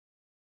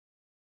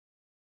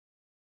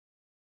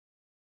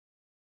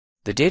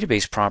The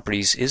database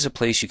properties is a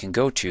place you can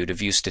go to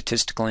view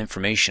statistical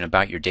information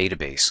about your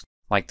database,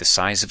 like the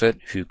size of it,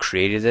 who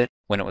created it,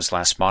 when it was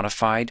last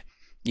modified.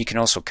 You can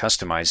also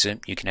customize it.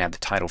 You can add the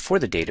title for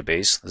the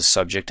database, the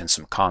subject, and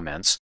some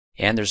comments.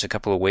 And there's a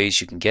couple of ways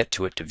you can get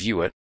to it to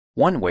view it.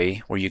 One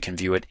way where you can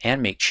view it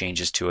and make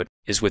changes to it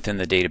is within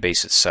the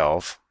database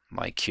itself.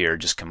 Like here,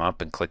 just come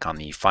up and click on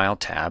the File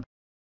tab,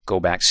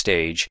 go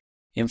backstage,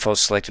 Info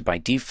selected by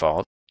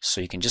default, so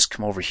you can just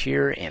come over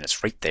here and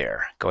it's right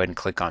there. Go ahead and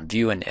click on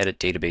View and Edit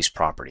Database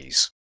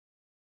Properties.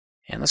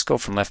 And let's go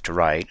from left to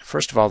right.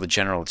 First of all, the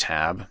General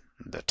tab,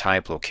 the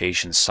type,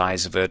 location,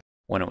 size of it,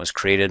 when it was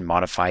created,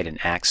 modified, and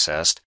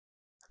accessed.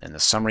 Then the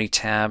Summary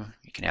tab,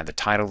 you can add the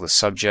title, the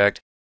subject,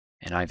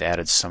 and I've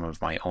added some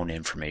of my own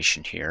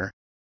information here.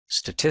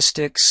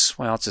 Statistics,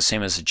 well, it's the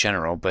same as the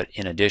General, but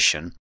in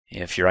addition,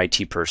 if your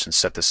IT person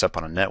set this up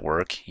on a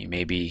network, you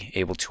may be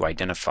able to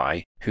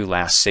identify who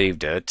last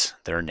saved it,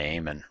 their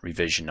name and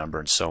revision number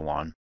and so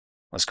on.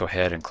 Let's go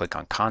ahead and click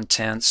on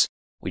Contents.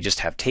 We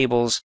just have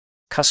tables,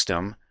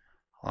 Custom,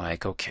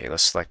 like, okay,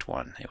 let's select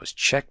one. It was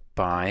checked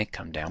by,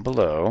 come down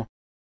below,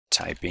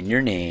 type in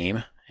your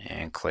name,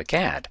 and click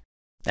Add.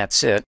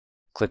 That's it.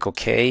 Click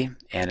OK,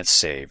 and it's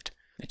saved.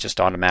 It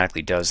just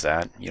automatically does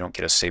that. You don't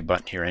get a Save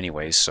button here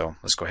anyway, so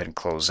let's go ahead and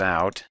close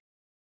out.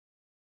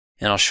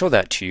 And I'll show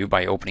that to you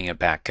by opening it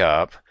back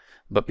up.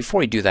 But before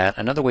we do that,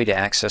 another way to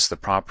access the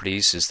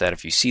properties is that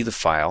if you see the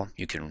file,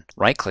 you can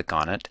right-click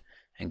on it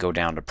and go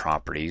down to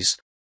Properties.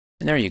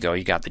 And there you go.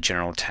 You got the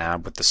General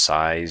tab with the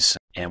size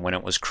and when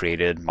it was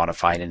created,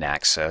 modified, and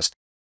accessed.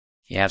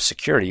 You have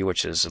Security,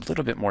 which is a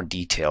little bit more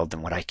detailed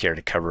than what I care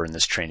to cover in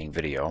this training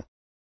video.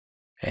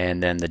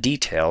 And then the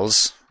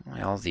details,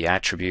 well, the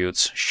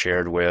attributes,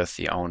 shared with,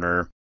 the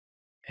owner,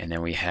 and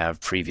then we have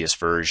previous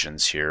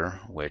versions here,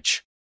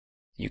 which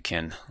you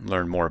can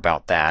learn more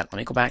about that. Let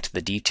me go back to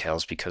the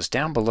details because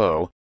down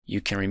below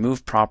you can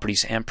remove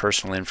properties and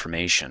personal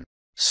information.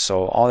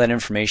 So all that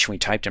information we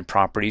typed in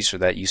properties or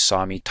that you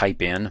saw me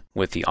type in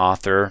with the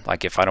author,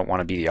 like if I don't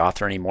want to be the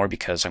author anymore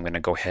because I'm going to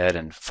go ahead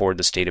and forward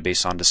this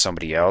database on to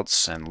somebody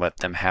else and let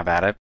them have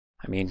at it.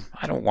 I mean,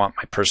 I don't want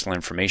my personal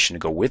information to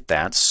go with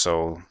that,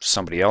 so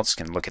somebody else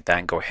can look at that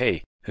and go,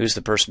 hey, who's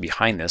the person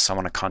behind this? I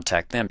want to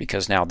contact them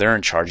because now they're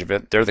in charge of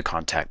it. They're the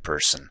contact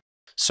person.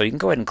 So you can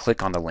go ahead and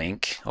click on the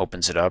link,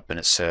 opens it up, and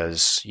it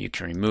says you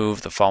can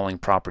remove the following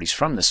properties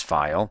from this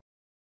file,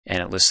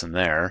 and it lists them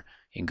there.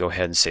 You can go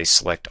ahead and say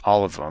select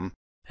all of them,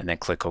 and then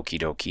click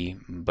Okie dokie.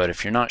 But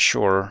if you're not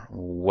sure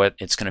what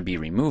it's going to be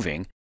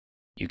removing,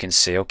 you can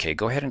say, okay,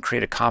 go ahead and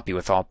create a copy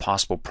with all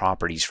possible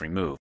properties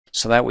removed.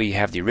 So that way you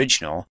have the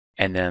original,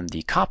 and then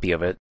the copy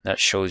of it that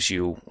shows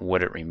you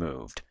what it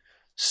removed.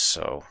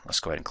 So let's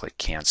go ahead and click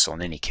Cancel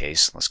in any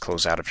case. Let's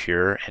close out of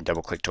here and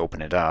double click to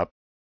open it up.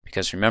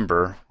 Because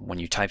remember, when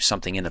you type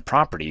something in the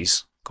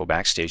properties, go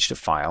backstage to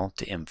File,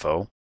 to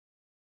Info,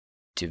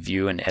 to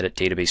View and Edit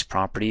Database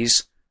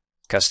Properties,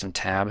 Custom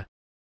tab,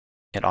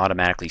 it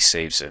automatically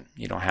saves it.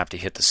 You don't have to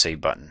hit the Save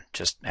button.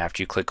 Just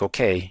after you click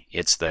OK,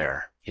 it's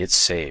there. It's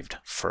saved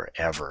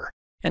forever.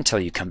 Until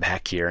you come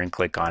back here and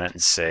click on it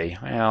and say,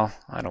 well,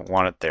 I don't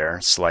want it there.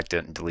 Select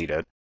it and delete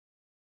it.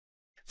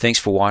 Thanks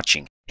for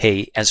watching.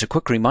 Hey, as a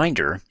quick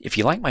reminder, if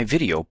you like my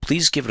video,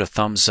 please give it a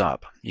thumbs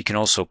up. You can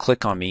also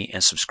click on me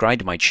and subscribe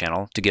to my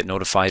channel to get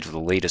notified of the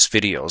latest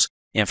videos.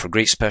 And for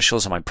great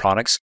specials on my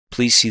products,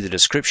 please see the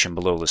description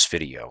below this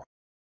video.